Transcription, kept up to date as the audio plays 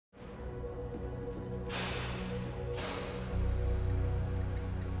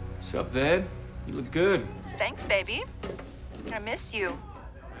What's up, babe? You look good. Thanks, baby. I miss you.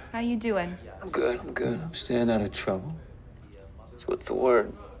 How you doing? I'm good, I'm good. I'm staying out of trouble. So what's the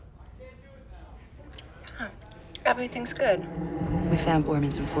word? Huh. Everything's good. We found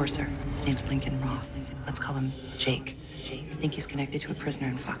Borman's enforcer. His name's Lincoln Roth. Let's call him Jake. I think he's connected to a prisoner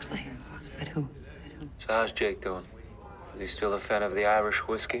in Foxley. But who? So how's Jake doing? Is he still a fan of the Irish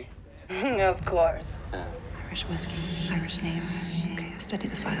whiskey? Of course. Irish whiskey, Irish names. Okay, I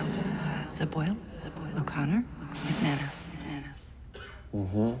studied the files. The Boyle, O'Connor, McManus.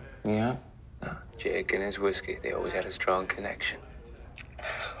 Mm-hmm. Yeah. Jake and his whiskey, they always had a strong connection.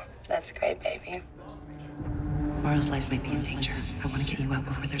 That's great, baby. Morrow's life might be in danger. I want to get you out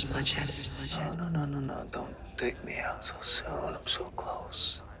before there's bloodshed. No. Don't take me out so soon. I'm so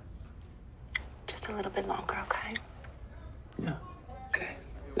close. Just a little bit longer, okay? Yeah. Okay.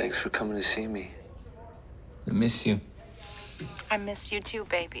 Thanks for coming to see me. I miss you. I miss you too,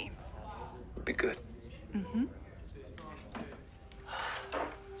 baby. It'll be good. Mm-hmm.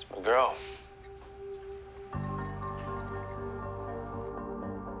 It's my girl.